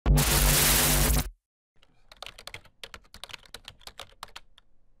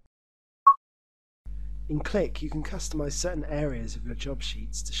In Clik, you can customize certain areas of your job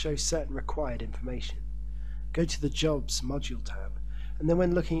sheets to show certain required information. Go to the Jobs module tab, and then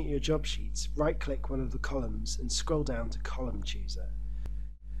when looking at your job sheets, right-click one of the columns and scroll down to Column Chooser.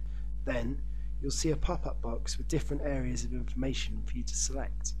 Then, you'll see a pop-up box with different areas of information for you to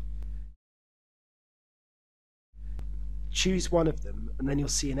select. Choose one of them, and then you'll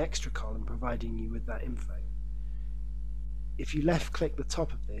see an extra column providing you with that info. If you left-click the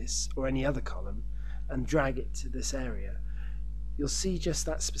top of this, or any other column, and drag it to this area, you'll see just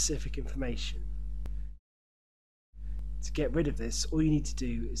that specific information. To get rid of this, all you need to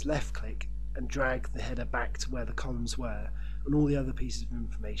do is left-click and drag the header back to where the columns were, and all the other pieces of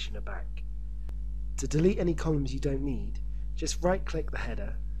information are back. To delete any columns you don't need, just right-click the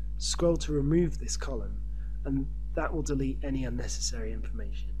header, scroll to remove this column, and that will delete any unnecessary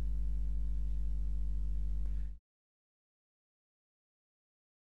information.